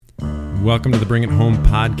Welcome to the Bring It Home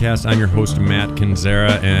podcast. I'm your host, Matt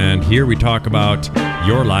Kinzera, and here we talk about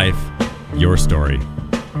your life, your story,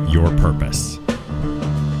 your purpose.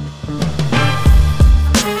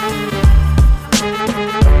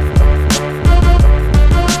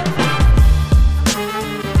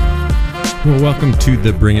 Well, welcome to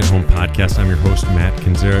the Bring It Home podcast. I'm your host, Matt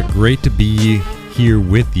Kinzera. Great to be here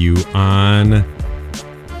with you on...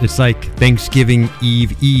 It's like Thanksgiving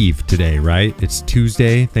Eve today, right? It's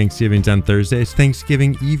Tuesday. Thanksgiving's on Thursday. It's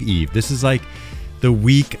Thanksgiving Eve. This is like the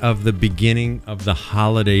week of the beginning of the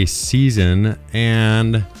holiday season.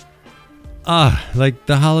 And like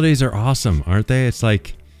the holidays are awesome, aren't they? It's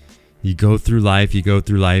like you go through life,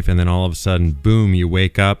 and then all of a sudden, boom, you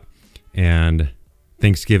wake up and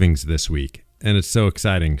Thanksgiving's this week. And it's so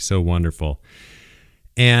exciting, so wonderful.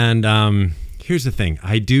 And here's the thing.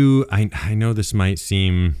 I know this might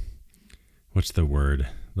seem, what's the word?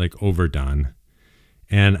 Like overdone.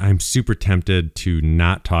 And I'm super tempted to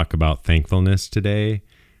not talk about thankfulness today,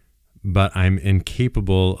 but I'm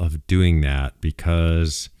incapable of doing that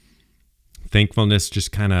because thankfulness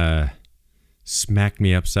just kind of smacked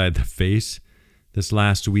me upside the face this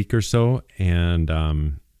last week or so. And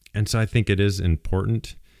so I think it is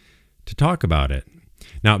important to talk about it.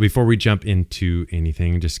 Now, before we jump into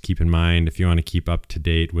anything, just keep in mind, if you want to keep up to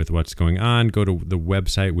date with what's going on, go to the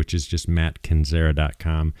website, which is just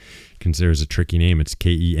mattkinzera.com. Kinzera is a tricky name. It's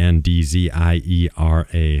Kendziera.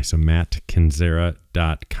 So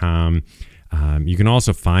mattkinzera.com. You can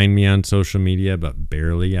also find me on social media, but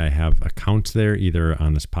barely. I have accounts there, either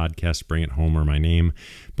on this podcast, Bring It Home, or my name,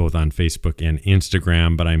 both on Facebook and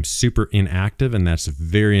Instagram. But I'm super inactive, and that's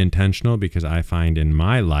very intentional because I find in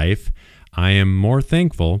my life, I am more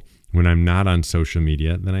thankful when I'm not on social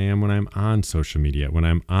media than I am when I'm on social media. When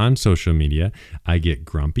I'm on social media, I get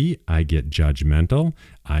grumpy, I get judgmental,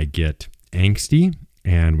 I get angsty.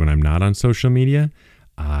 And when I'm not on social media,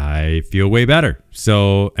 I feel way better.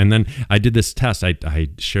 So, and then I did this test. I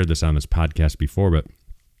shared this on this podcast before, but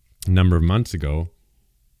a number of months ago,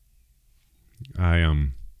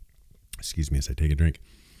 excuse me as I take a drink.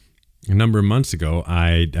 A number of months ago,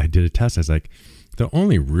 I did a test. I was like, the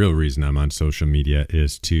only real reason I'm on social media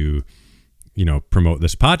is to, promote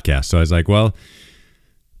this podcast. So I was like, well,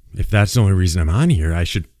 if that's the only reason I'm on here, I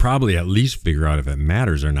should probably at least figure out if it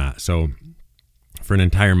matters or not. So for an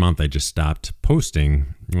entire month, I just stopped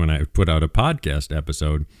posting when I put out a podcast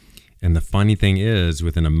episode. And the funny thing is,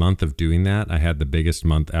 within a month of doing that, I had the biggest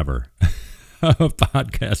month ever of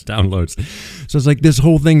podcast downloads. So it's like, this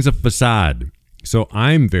whole thing's a facade. So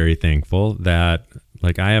I'm very thankful that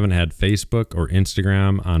I haven't had Facebook or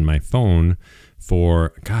Instagram on my phone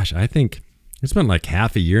for, I think it's been like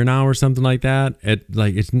half a year now or something like that.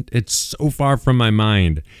 It's so far from my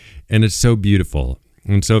mind, and it's so beautiful.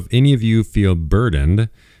 And so if any of you feel burdened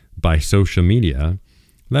by social media,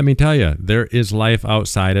 let me tell you, there is life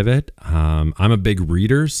outside of it. I'm a big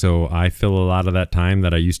reader, so I fill a lot of that time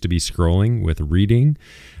that I used to be scrolling with reading.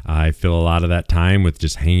 I fill a lot of that time with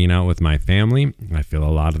just hanging out with my family. I fill a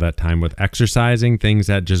lot of that time with exercising, things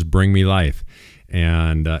that just bring me life.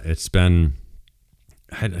 And it's been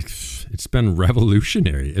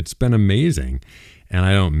revolutionary. It's been amazing. And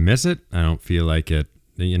I don't miss it. I don't feel like it,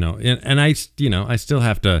 and I still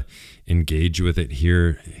have to engage with it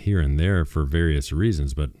here and there for various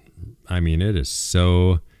reasons. But I mean, it is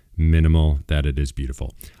so minimal that it is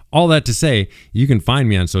beautiful. All that to say, you can find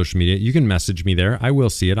me on social media. You can message me there. I will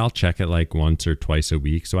see it. I'll check it like once or twice a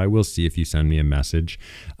week. So I will see if you send me a message.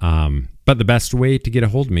 But the best way to get a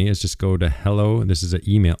hold of me is just go to hello. This is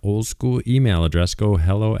an old school email address. Go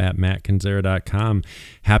hello@mattkinzera.com.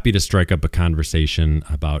 Happy to strike up a conversation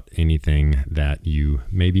about anything that you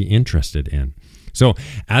may be interested in. So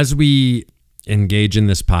as we engage in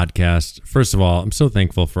this podcast, first of all, I'm so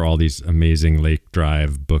thankful for all these amazing Lake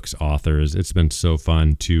Drive Books authors. It's been so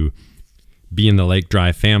fun to be in the Lake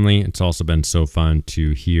Drive family. It's also been so fun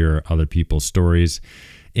to hear other people's stories.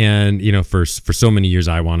 And, for so many years,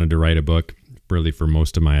 I wanted to write a book, really for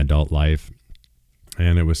most of my adult life.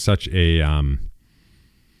 And it was such a,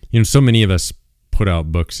 so many of us put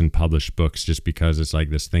out books and publish books just because it's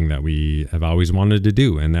like this thing that we have always wanted to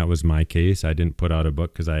do. And that was my case. I didn't put out a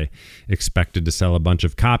book because I expected to sell a bunch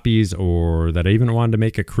of copies or that I even wanted to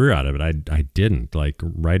make a career out of it. I didn't.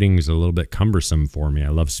 Writing is a little bit cumbersome for me. I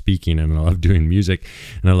love speaking and I love doing music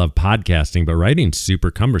and I love podcasting, but writing's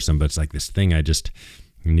super cumbersome. But it's like this thing I just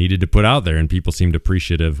needed to put out there, and people seemed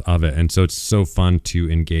appreciative of it. And so it's so fun to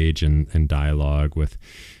engage in dialogue with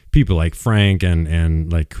people like Frank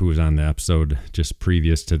and like who was on the episode just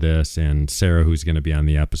previous to this, and Sarah, who's going to be on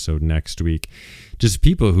the episode next week. Just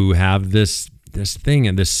people who have this thing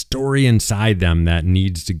and this story inside them that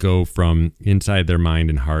needs to go from inside their mind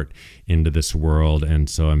and heart into this world. And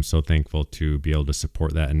so I'm so thankful to be able to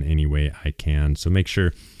support that in any way I can. So make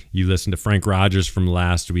sure you listen to Frank Rogers from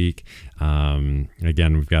last week. Again,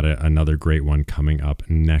 we've got another great one coming up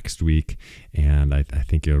next week, and I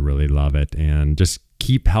think you'll really love it. And just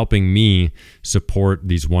keep helping me support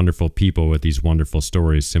these wonderful people with these wonderful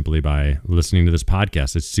stories simply by listening to this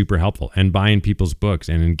podcast. It's super helpful, and buying people's books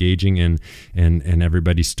and engaging in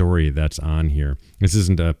everybody's story that's on here. This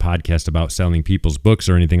isn't a podcast about selling people's books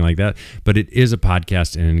or anything like that, but it is a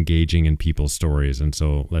podcast and engaging in people's stories. And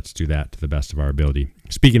so let's do that to the best of our ability.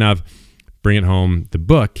 Speaking of, Bring It Home, the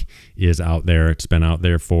book is out there. It's been out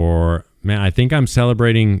there for, I think I'm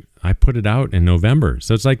celebrating, I put it out in November.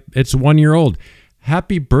 So it's 1 year old.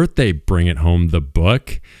 Happy birthday, Bring It Home, the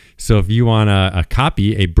book. So if you want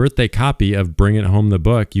a birthday copy of Bring It Home, the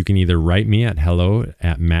book, you can either write me at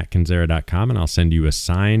hello@mattcanzera.com and I'll send you a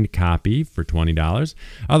signed copy for $20.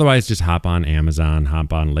 Otherwise, just hop on Amazon,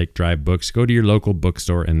 hop on Lake Drive Books, go to your local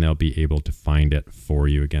bookstore and they'll be able to find it for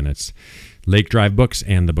you. Again, it's Lake Drive Books,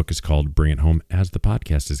 and the book is called Bring It Home, as the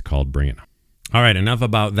podcast is called Bring It Home. All right, enough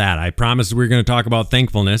about that. I promised we were going to talk about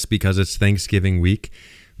thankfulness because it's Thanksgiving week.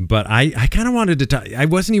 But I kind of wanted to talk. I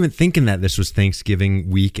wasn't even thinking that this was Thanksgiving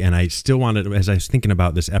week, and I still wanted, as I was thinking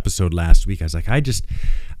about this episode last week, I was like, I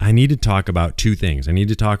need to talk about two things. I need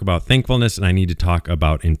to talk about thankfulness, and I need to talk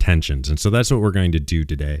about intentions. And so that's what we're going to do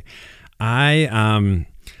today. I'm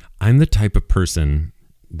the type of person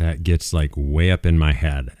that gets like way up in my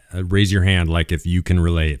head. Raise your hand, like if you can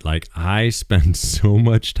relate. Like I spend so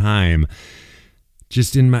much time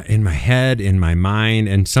just in my head, in my mind,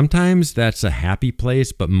 and sometimes that's a happy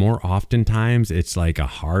place, but more oftentimes it's like a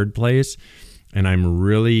hard place. And I'm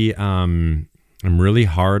really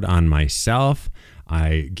hard on myself.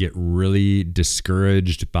 I get really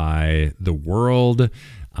discouraged by the world.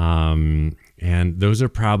 And those are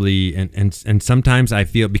probably, and sometimes I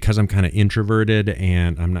feel, because I'm kind of introverted,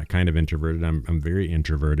 and I'm not kind of introverted, I'm very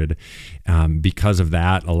introverted. Because of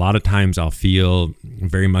that, a lot of times I'll feel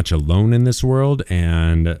very much alone in this world.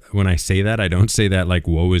 And when I say that, I don't say that like,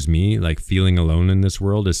 woe is me. Like feeling alone in this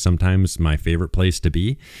world is sometimes my favorite place to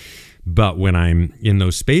be. But when I'm in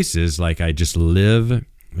those spaces, like I just live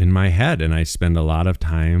in my head and I spend a lot of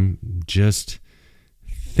time just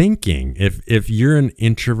thinking. If you're an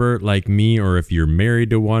introvert like me, or if you're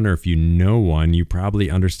married to one, or if you know one, you probably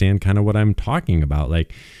understand kind of what I'm talking about.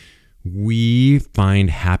 Like we find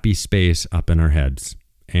happy space up in our heads,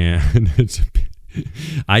 and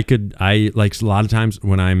I like a lot of times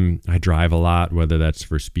when I drive a lot, whether that's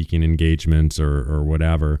for speaking engagements or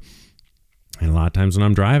whatever. And a lot of times when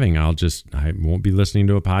I'm driving, I won't be listening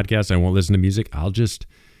to a podcast. I won't listen to music. I'll just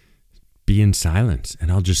be in silence and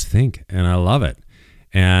I'll just think, and I love it.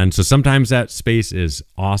 And so sometimes that space is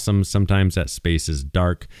awesome. Sometimes that space is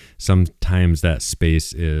dark. Sometimes that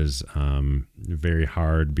space is very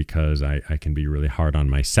hard because I can be really hard on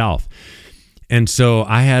myself. And so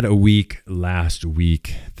I had a week last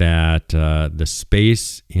week that the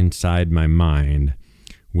space inside my mind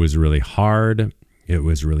was really hard. It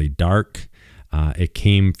was really dark. It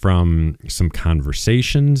came from some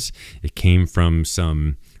conversations. It came from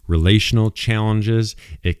some relational challenges.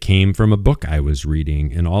 It came from a book I was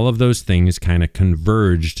reading, and all of those things kind of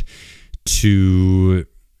converged to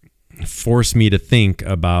force me to think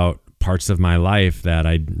about parts of my life that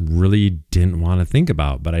I really didn't want to think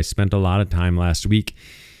about. But I spent a lot of time last week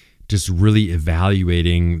just really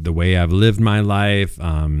evaluating the way I've lived my life,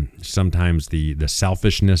 sometimes the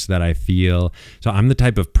selfishness that I feel. So I'm the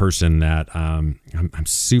type of person that I'm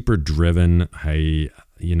super driven.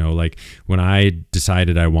 Like when I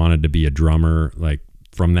decided I wanted to be a drummer, like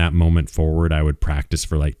from that moment forward, I would practice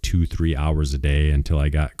for like 2-3 hours a day until I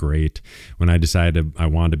got great. When I decided I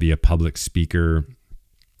wanted to be a public speaker,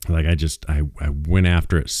 like I went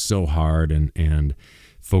after it so hard and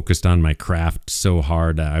focused on my craft so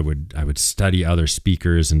hard that I would study other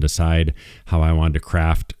speakers and decide how I wanted to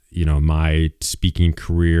craft, my speaking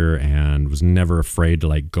career, and was never afraid to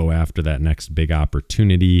like go after that next big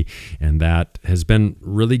opportunity. And that has been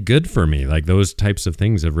really good for me. Like those types of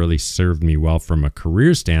things have really served me well from a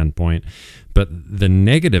career standpoint. But the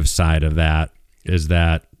negative side of that is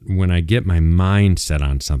that when I get my mind set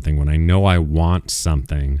on something, when I know I want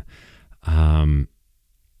something,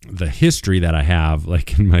 the history that I have,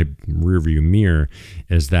 like in my rearview mirror,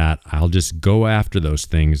 is that I'll just go after those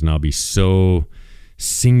things, and I'll be so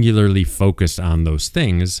singularly focused on those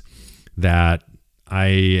things that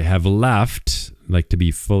I have left like to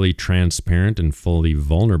be fully transparent and fully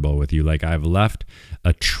vulnerable with you. Like I've left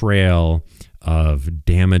a trail of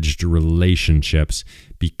damaged relationships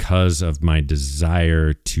because of my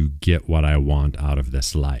desire to get what I want out of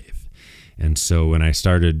this life. And so when I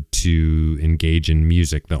started to engage in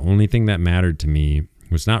music, the only thing that mattered to me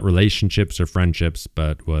was not relationships or friendships,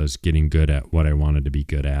 but was getting good at what I wanted to be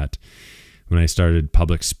good at. When I started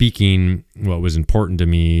public speaking, what was important to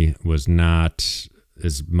me was not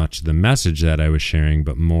as much the message that I was sharing,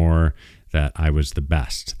 but more that I was the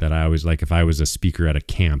best. That I always, like if I was a speaker at a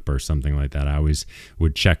camp or something like that, I always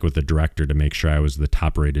would check with the director to make sure I was the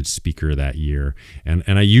top rated speaker that year. And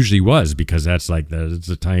I usually was, because that's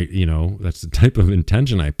the type of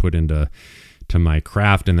intention I put into my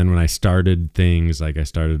craft. And then when I started things, like I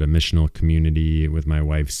started a missional community with my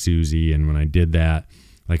wife, Susie. And when I did that,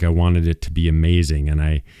 like I wanted it to be amazing. And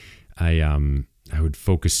I would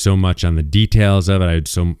focus so much on the details of it. I would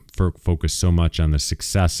focus so much on the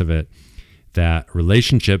success of it, that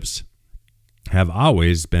relationships have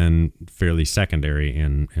always been fairly secondary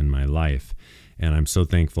in my life. And I'm so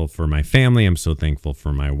thankful for my family. I'm so thankful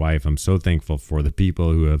for my wife. I'm so thankful for the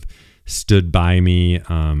people who have stood by me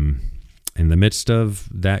in the midst of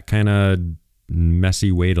that kind of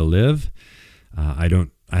messy way to live. I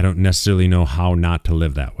don't necessarily know how not to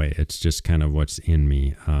live that way. It's just kind of what's in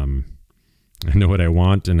me. I know what I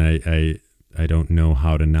want, and I don't know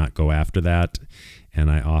how to not go after that. And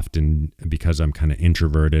I often, because I'm kind of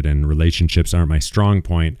introverted and relationships aren't my strong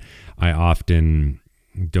point, I often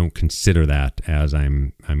don't consider that as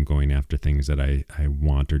I'm going after things that I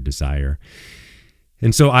want or desire.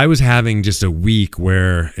 And so I was having just a week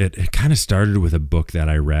where it kind of started with a book that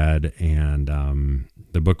I read, and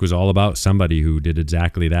the book was all about somebody who did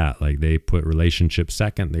exactly that. Like they put relationships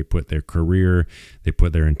second, they put their career, they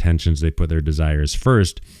put their intentions, they put their desires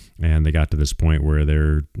first. And they got to this point where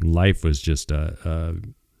their life was just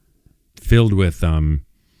filled with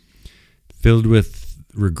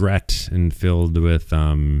regret and filled with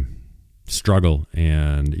struggle.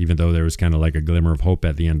 And even though there was kind of like a glimmer of hope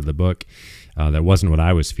at the end of the book, that wasn't what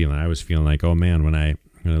I was feeling. I was feeling like, oh man, when I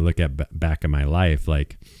look back at my life,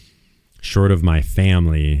 like short of my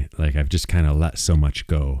family, like I've just kind of let so much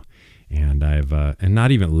go. And I've and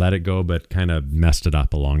not even let it go, but kind of messed it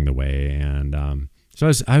up along the way. And so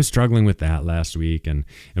I was struggling with that last week, and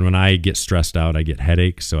when I get stressed out, I get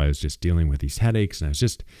headaches. So I was just dealing with these headaches, and I was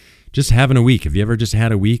just having a week. Have you ever just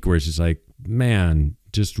had a week where it's just like, man,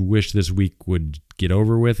 just wish this week would get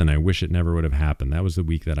over with, and I wish it never would have happened? That was the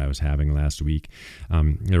week that I was having last week.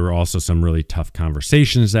 There were also some really tough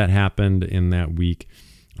conversations that happened in that week.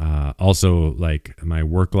 Also, like my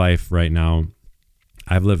work life right now,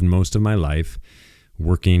 I've lived most of my life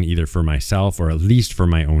working either for myself or at least for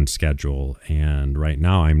my own schedule. And right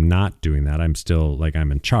now I'm not doing that. I'm still like,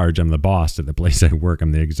 I'm in charge. I'm the boss at the place I work.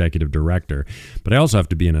 I'm the executive director, but I also have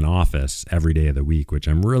to be in an office every day of the week, which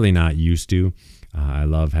I'm really not used to. I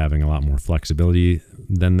love having a lot more flexibility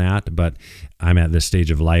than that, but I'm at this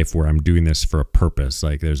stage of life where I'm doing this for a purpose.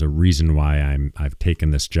 Like there's a reason why I've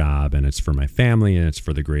taken this job, and it's for my family, and it's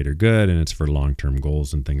for the greater good, and it's for long-term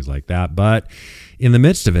goals and things like that. But in the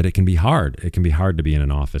midst of it, it can be hard. It can be hard to be in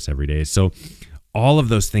an office every day. So all of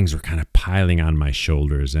those things were kind of piling on my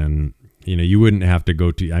shoulders. And you wouldn't have to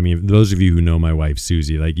go to, I mean, those of you who know my wife,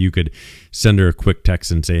 Susie, like you could send her a quick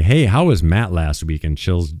text and say, hey, how was Matt last week? And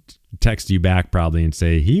she'll text you back probably and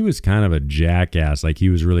say, he was kind of a jackass. Like he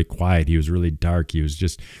was really quiet. He was really dark. He was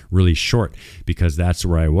just really short, because that's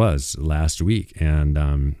where I was last week. And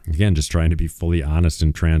again, just trying to be fully honest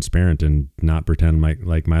and transparent and not pretend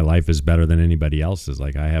like my life is better than anybody else's.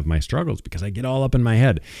 Like I have my struggles because I get all up in my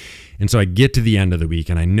head. And so I get to the end of the week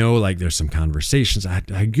and I know like there's some conversations.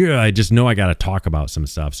 I just know I got to talk about some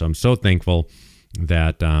stuff. So I'm so thankful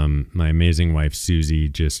that my amazing wife, Susie,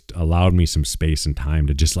 just allowed me some space and time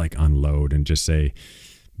to just like unload and just say,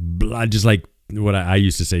 just like what I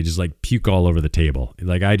used to say, just like puke all over the table.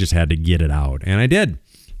 Like I just had to get it out, and I did.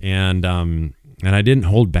 And I didn't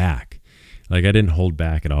hold back. Like I didn't hold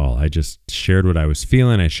back at all. I just shared what I was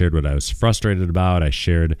feeling. I shared what I was frustrated about. I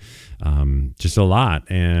shared just a lot.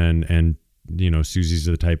 And Susie's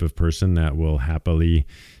the type of person that will happily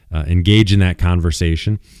engage in that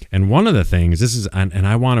conversation. And one of the things, and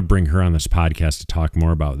I want to bring her on this podcast to talk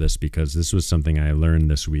more about this, because this was something I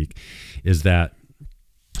learned this week, is that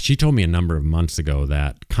she told me a number of months ago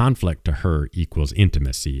that conflict to her equals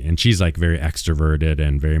intimacy. And she's like very extroverted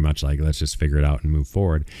and very much like, let's just figure it out and move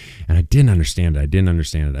forward. And I didn't understand it.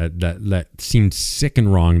 That seemed sick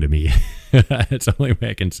and wrong to me. It's the only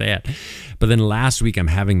way I can say it. But then last week, I'm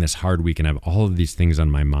having this hard week and I have all of these things on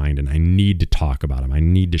my mind, and I need to talk about them. I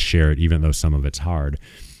need to share it, even though some of it's hard.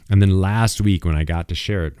 And then last week when I got to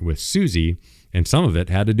share it with Susie, and some of it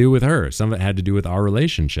had to do with her, some of it had to do with our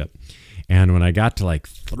relationship. And when I got to like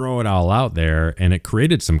throw it all out there, and it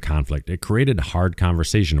created some conflict, it created a hard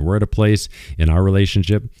conversation. We're at a place in our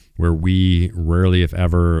relationship where we rarely, if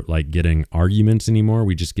ever, like getting arguments anymore.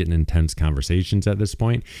 We just get in intense conversations at this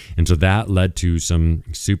point. And so that led to some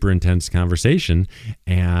super intense conversation.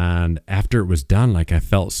 And after it was done, like I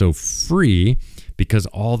felt so free because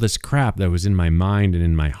all this crap that was in my mind and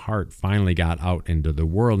in my heart finally got out into the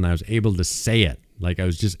world, and I was able to say it. Like I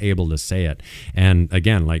was just able to say it. And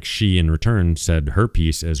again, like she in return said her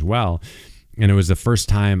piece as well. And it was the first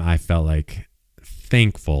time I felt like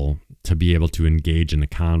thankful to be able to engage in a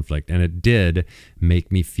conflict. And it did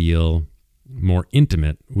make me feel more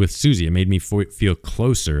intimate with Susie. It made me feel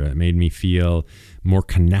closer. It made me feel more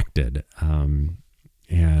connected.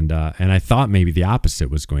 And I thought maybe the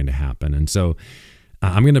opposite was going to happen. And so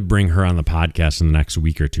I'm going to bring her on the podcast in the next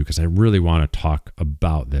week or two because I really want to talk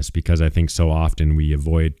about this, because I think so often we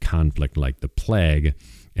avoid conflict like the plague,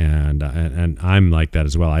 and I'm like that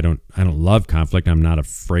as well. I don't love conflict. I'm not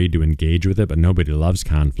afraid to engage with it, but nobody loves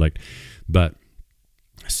conflict. But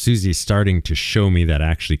Susie's starting to show me that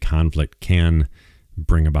actually conflict can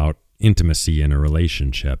bring about intimacy in a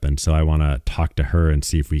relationship. And so I want to talk to her and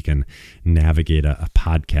see if we can navigate a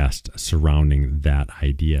podcast surrounding that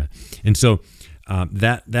idea. And so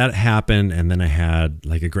that happened, and then I had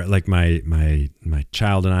like my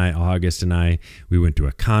child and I, August and I, we went to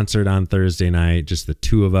a concert on Thursday night, just the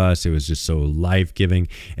two of us. It was just so life-giving,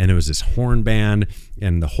 and it was this horn band,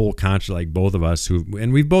 and the whole concert, like both of us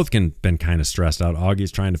and we've both been kind of stressed out.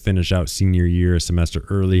 Augie's trying to finish out senior year, a semester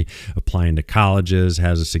early, applying to colleges,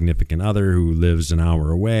 has a significant other who lives an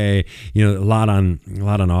hour away. You know, a lot on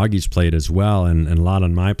Augie's plate as well, and a lot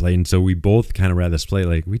on my plate. And so we both kind of were at this plate,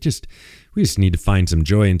 like we just need to find some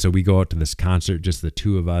joy. And so we go out to this concert, just the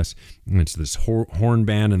two of us, and it's this horn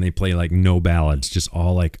band, and they play like no ballads, just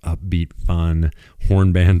all like upbeat, fun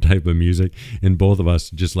horn band type of music. And both of us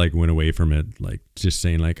just like went away from it, like just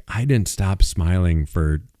saying like, I didn't stop smiling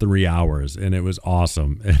for 3 hours, and it was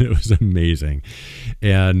awesome. And it was amazing.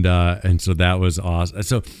 And so that was awesome.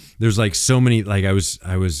 So there's like so many, like I was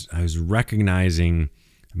recognizing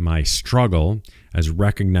my struggle. I was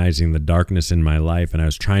recognizing the darkness in my life, and I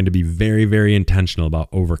was trying to be very, very intentional about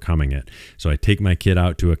overcoming it. So I take my kid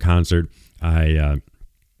out to a concert. I,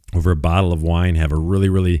 over a bottle of wine, have a really,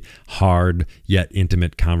 really hard yet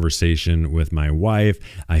intimate conversation with my wife.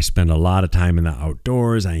 I spend a lot of time in the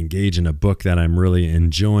outdoors. I engage in a book that I'm really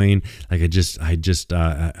enjoying. Like I'm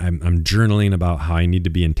journaling about how I need to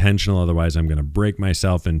be intentional. Otherwise I'm going to break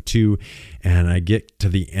myself in two. And I get to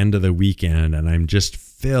the end of the weekend, and I'm just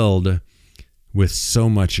filled with so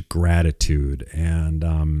much gratitude. And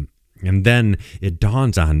then it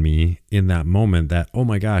dawns on me in that moment that, oh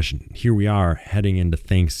my gosh, here we are heading into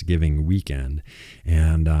Thanksgiving weekend.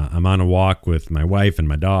 And I'm on a walk with my wife and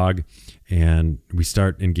my dog, and we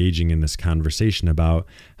start engaging in this conversation about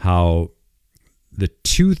how the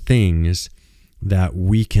two things that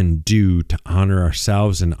we can do to honor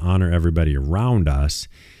ourselves and honor everybody around us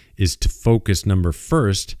is to focus to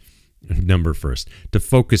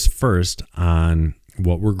focus first on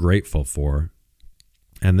what we're grateful for,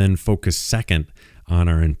 and then focus second on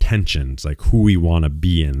our intentions, like who we want to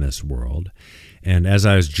be in this world. And as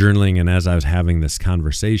I was journaling and as I was having this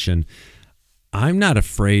conversation, I'm not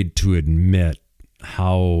afraid to admit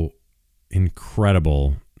how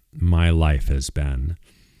incredible my life has been.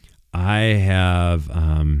 I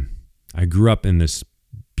grew up in this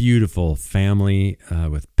beautiful family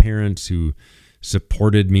with parents who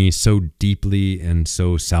supported me so deeply and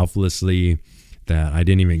so selflessly that I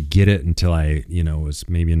didn't even get it until I, was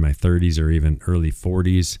maybe in my 30s or even early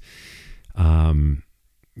 40s.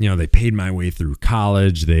 They paid my way through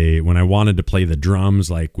college. When I wanted to play the drums,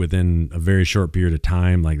 like within a very short period of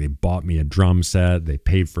time, like they bought me a drum set, they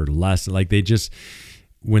paid for lessons. Like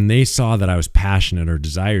when they saw that I was passionate or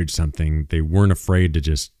desired something, they weren't afraid to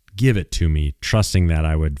just give it to me, trusting that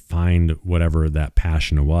I would find whatever that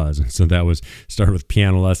passion was. And so that was started with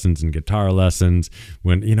piano lessons and guitar lessons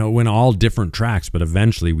when all different tracks, but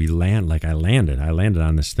eventually I landed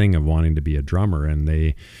on this thing of wanting to be a drummer. And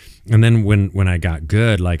then when I got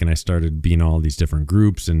good, and I started being all these different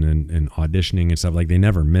groups and auditioning and stuff, they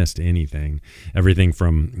never missed anything. Everything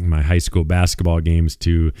from my high school basketball games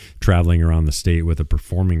to traveling around the state with a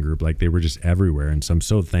performing group, they were just everywhere. And so I'm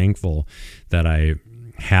so thankful that I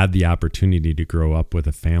had the opportunity to grow up with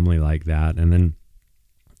a family like that. And then,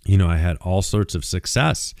 I had all sorts of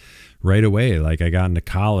success right away. I got into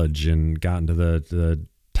college and got into the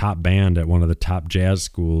top band at one of the top jazz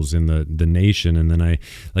schools in the nation. And then I,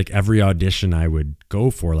 like, every audition I would go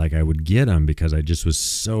for, like, I would get them because I just was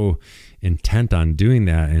so intent on doing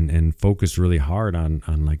that and focused really hard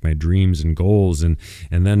on like my dreams and goals. And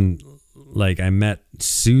then, like, I met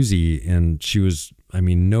Susie, and she was, I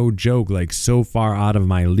mean, no joke, like, so far out of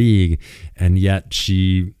my league, and yet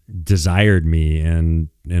she desired me and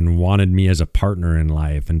wanted me as a partner in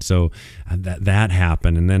life. And so that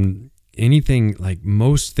happened. And then anything, like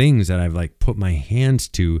most things that I've like put my hands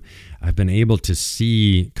to, I've been able to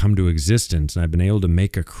see come to existence, and I've been able to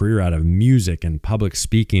make a career out of music and public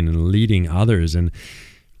speaking and leading others. And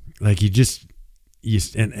like,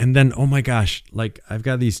 and then, oh my gosh, like, I've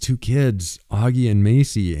got these two kids, Augie and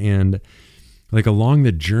Macy, and like, along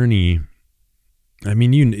the journey, I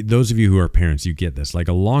mean, those of you who are parents, you get this. Like,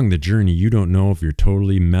 along the journey, you don't know if you're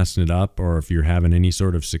totally messing it up or if you're having any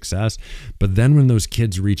sort of success. But then when those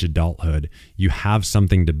kids reach adulthood, you have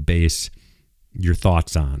something to base your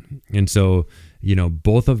thoughts on. And so, you know,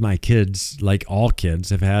 both of my kids, like all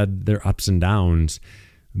kids, have had their ups and downs.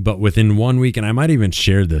 But within 1 week, and I might even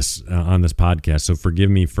share this on this podcast, so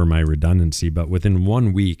forgive me for my redundancy, but within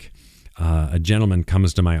 1 week, a gentleman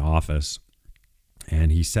comes to my office,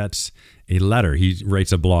 and he sets a letter. He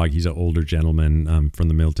writes a blog. He's an older gentleman from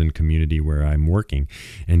the Milton community where I'm working.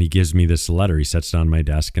 And he gives me this letter. He sets it on my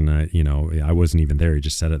desk, and I wasn't even there. He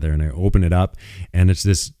just set it there, and I open it up, and it's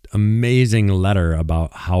this amazing letter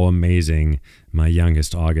about how amazing my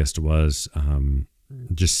youngest August was.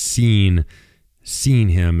 Just seeing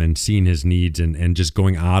him and seeing his needs and just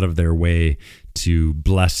going out of their way to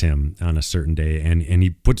bless him on a certain day. And he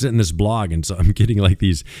puts it in this blog. And so I'm getting like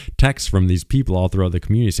these texts from these people all throughout the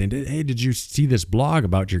community saying, hey, did you see this blog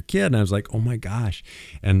about your kid? And I was like, oh my gosh.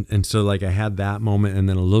 And so like I had that moment. And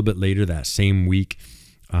then a little bit later that same week,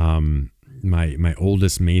 my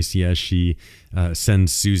oldest Macia, she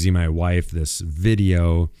sends Susie, my wife, this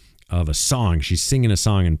video of a song. She's singing a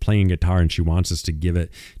song and playing guitar, and she wants us to give it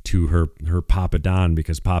to her Papa Don,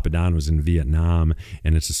 because Papa Don was in Vietnam,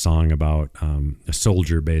 and it's a song about a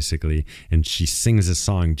soldier basically, and she sings a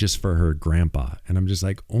song just for her grandpa. And I'm just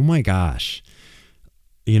like, oh my gosh,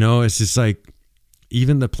 it's just like,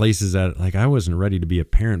 even the places that, like, I wasn't ready to be a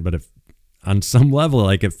parent, but if on some level,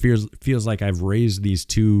 like, it feels like I've raised these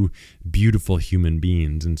two beautiful human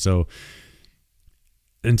beings. And so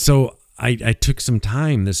I took some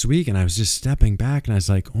time this week, and I was just stepping back, and I was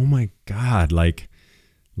like, oh my God, like,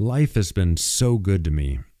 life has been so good to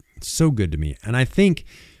me. So good to me. And I think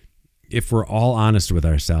if we're all honest with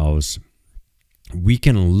ourselves, we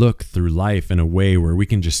can look through life in a way where we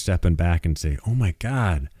can just step back and say, oh my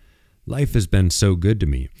God, life has been so good to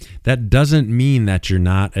me. That doesn't mean that you're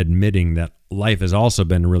not admitting that life has also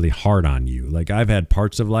been really hard on you. Like, I've had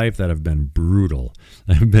parts of life that have been brutal,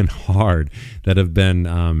 that have been hard, that have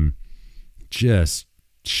been just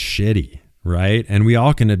shitty, right? And we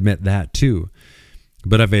all can admit that too.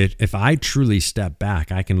 But if I truly step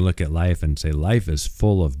back, I can look at life and say, life is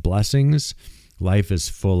full of blessings. Life is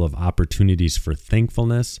full of opportunities for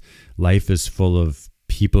thankfulness. Life is full of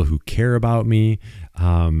people who care about me.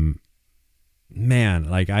 Man,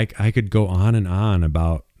 like, I could go on and on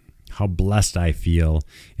about how blessed I feel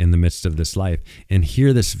in the midst of this life, and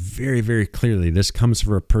hear this very, very clearly. This comes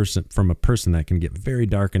from a person that can get very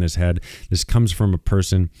dark in his head. This comes from a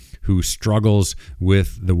person who struggles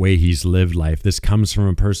with the way he's lived life. This comes from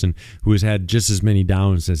a person who has had just as many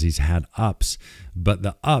downs as he's had ups, but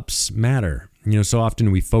the ups matter. So often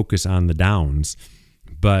we focus on the downs,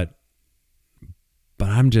 but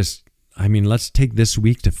let's take this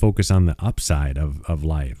week to focus on the upside of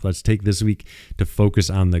life. Let's take this week to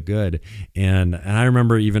focus on the good. And I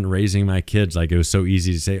remember even raising my kids, like, it was so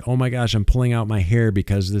easy to say, oh my gosh, I'm pulling out my hair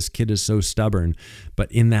because this kid is so stubborn.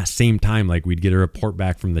 But in that same time, like, we'd get a report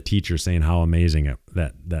back from the teacher saying how amazing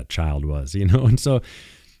that child was, And so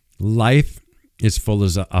life is full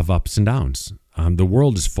of ups and downs. The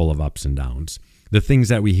world is full of ups and downs. The things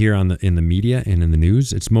that we hear in the media and in the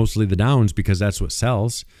news, it's mostly the downs because that's what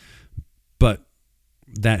sells. But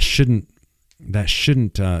that shouldn't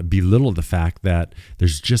belittle the fact that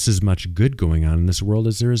there's just as much good going on in this world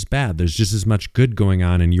as there is bad. There's just as much good going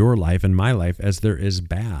on in your life and my life as there is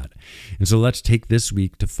bad. And so let's take this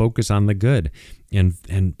week to focus on the good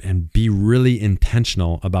and be really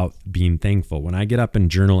intentional about being thankful. When I get up and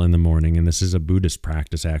journal in the morning, and this is a Buddhist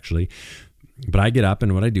practice actually, but I get up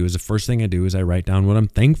and what I do is the first thing I do is I write down what I'm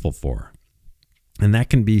thankful for. And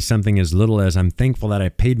that can be something as little as, I'm thankful that I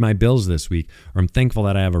paid my bills this week, or I'm thankful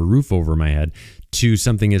that I have a roof over my head, to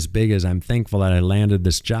something as big as I'm thankful that I landed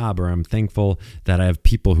this job, or I'm thankful that I have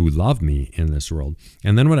people who love me in this world.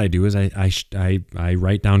 And then what I do is I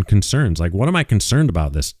write down concerns. Like, what am I concerned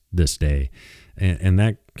about this day? And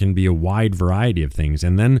that can be a wide variety of things.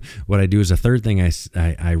 And then what I do is a third thing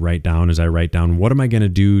I write down is I write down, what am I going to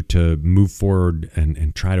do to move forward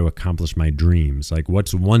and try to accomplish my dreams? Like,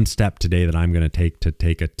 what's one step today that I'm going to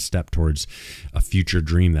take a step towards a future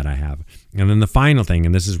dream that I have? And then the final thing,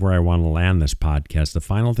 and this is where I want to land this podcast, the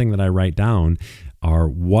final thing that I write down are,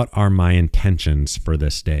 what are my intentions for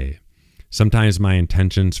this day? Sometimes my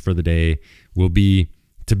intentions for the day will be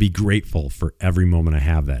to be grateful for every moment I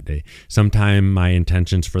have that day. Sometimes my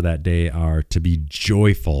intentions for that day are to be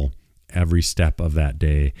joyful every step of that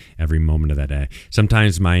day, every moment of that day.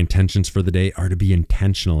 Sometimes my intentions for the day are to be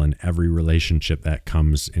intentional in every relationship that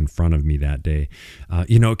comes in front of me that day.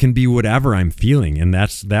 It can be whatever I'm feeling, and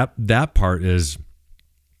that part is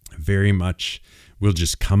very much will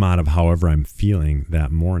just come out of however I'm feeling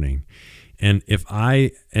that morning. And if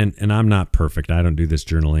and I'm not perfect, I don't do this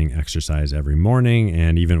journaling exercise every morning.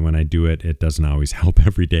 And even when I do it, it doesn't always help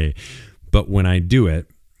every day. But when I do it,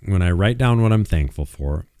 when I write down what I'm thankful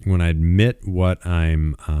for, when I admit what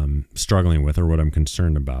I'm struggling with or what I'm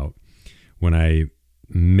concerned about, when I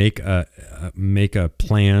make a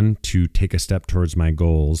plan to take a step towards my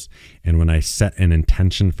goals, and when I set an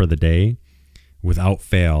intention for the day, without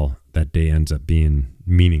fail, that day ends up being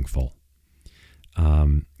meaningful.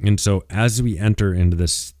 And so as we enter into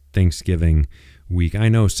this Thanksgiving week, I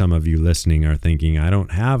know some of you listening are thinking, I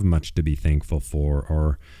don't have much to be thankful for,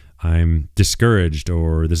 or I'm discouraged,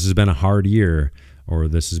 or this has been a hard year, or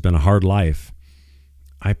this has been a hard life.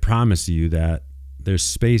 I promise you that there's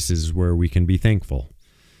spaces where we can be thankful.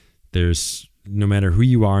 There's, no matter who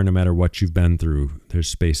you are, no matter what you've been through, there's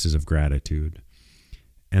spaces of gratitude.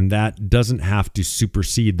 And that doesn't have to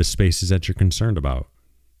supersede the spaces that you're concerned about.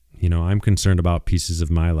 I'm concerned about pieces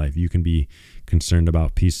of my life. You can be concerned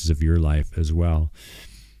about pieces of your life as well.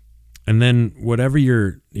 And then whatever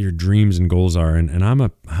your dreams and goals are, and I'm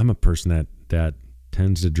a person that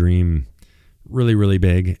tends to dream really, really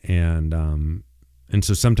big, and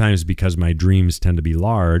so sometimes because my dreams tend to be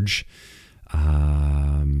large,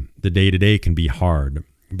 the day-to-day can be hard.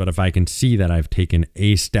 But if I can see that I've taken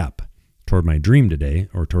a step toward my dream today,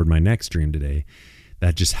 or toward my next dream today,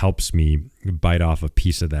 that just helps me bite off a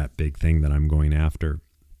piece of that big thing that I'm going after.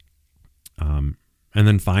 And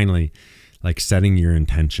then finally, like setting your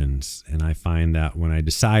intentions. And I find that when I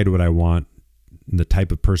decide what I want, the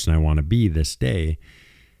type of person I want to be this day,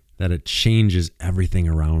 that it changes everything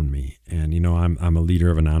around me. And, I'm a leader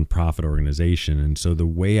of a nonprofit organization. And so the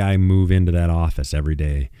way I move into that office every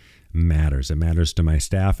day matters. It matters to my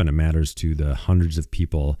staff, and it matters to the hundreds of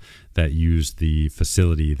people that use the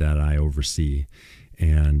facility that I oversee.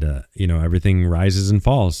 And, everything rises and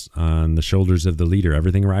falls on the shoulders of the leader.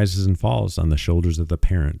 Everything rises and falls on the shoulders of the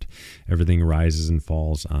parent. Everything rises and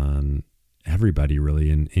falls on everybody really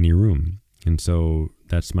in any room. And so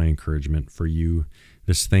that's my encouragement for you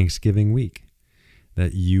this Thanksgiving week,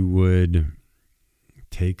 that you would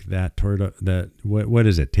take that toward that. What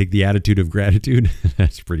is it? Take the attitude of gratitude.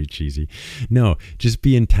 That's pretty cheesy. No, just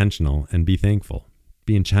be intentional and be thankful.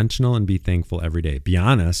 Be intentional and be thankful every day. Be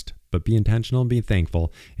honest, but be intentional and be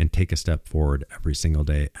thankful, and take a step forward every single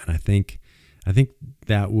day. And I think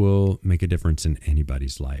that will make a difference in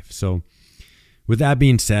anybody's life. So with that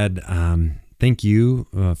being said, thank you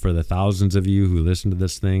for the thousands of you who listen to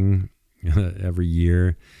this thing every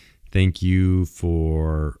year. Thank you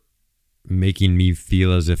for making me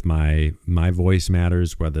feel as if my voice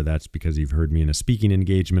matters, whether that's because you've heard me in a speaking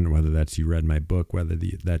engagement, whether that's you read my book, whether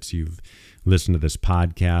that's you've listened to this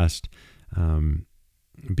podcast.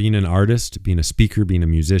 Being an artist, being a speaker, being a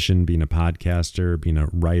musician, being a podcaster, being a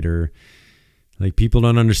writer, like, people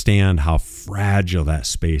don't understand how fragile that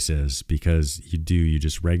space is, because you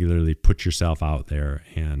just regularly put yourself out there,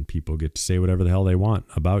 and people get to say whatever the hell they want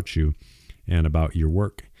about you and about your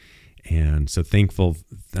work. And so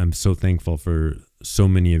I'm so thankful for so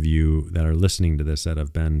many of you that are listening to this that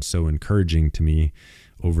have been so encouraging to me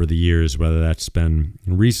over the years, whether that's been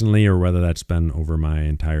recently or whether that's been over my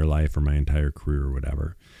entire life or my entire career or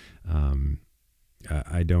whatever.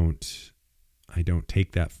 I don't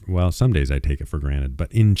take that. Well, some days I take it for granted,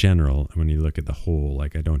 but in general, when you look at the whole,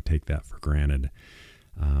 like, I don't take that for granted.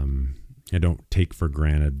 I don't take for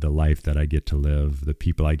granted the life that I get to live, the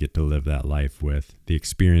people I get to live that life with, the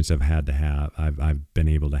experience I've been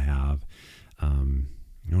able to have.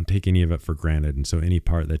 I don't take any of it for granted. And so any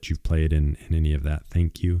part that you've played in any of that,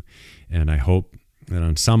 thank you. And I hope that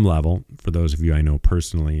on some level, for those of you I know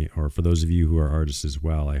personally, or for those of you who are artists as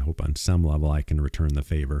well, I hope on some level I can return the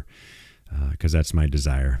favor because that's my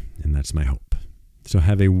desire and that's my hope. So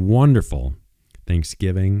have a wonderful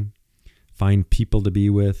Thanksgiving. Find people to be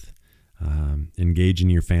with. Engage in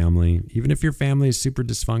your family. Even if your family is super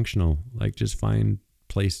dysfunctional, like just find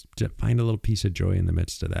a little piece of joy in the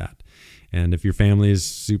midst of that. And if your family is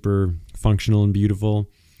super functional and beautiful,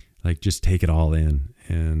 like just take it all in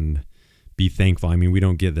and be thankful. I mean, we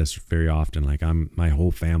don't get this very often. Like my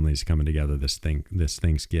whole family's coming together this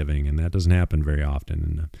Thanksgiving, and that doesn't happen very often.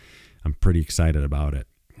 And I'm pretty excited about it.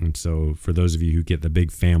 And so for those of you who get the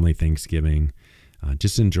big family Thanksgiving,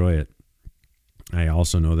 just enjoy it. I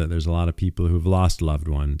also know that there's a lot of people who've lost loved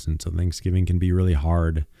ones, and so Thanksgiving can be really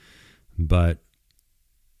hard, but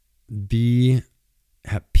be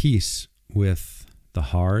at peace with the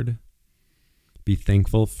hard. Be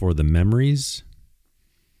thankful for the memories.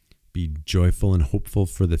 Be joyful and hopeful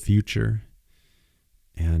for the future,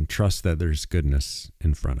 and trust that there's goodness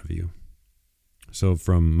in front of you. So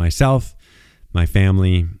from myself, my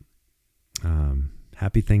family,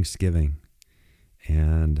 happy Thanksgiving,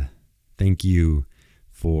 and thank you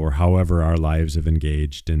for however our lives have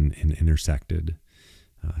engaged and intersected.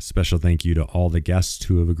 Special thank you to all the guests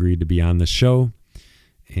who have agreed to be on the show.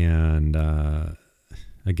 And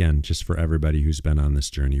again, just for everybody who's been on this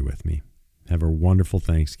journey with me. Have a wonderful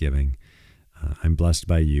Thanksgiving. I'm blessed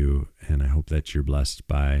by you, and I hope that you're blessed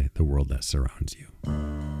by the world that surrounds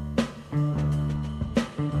you.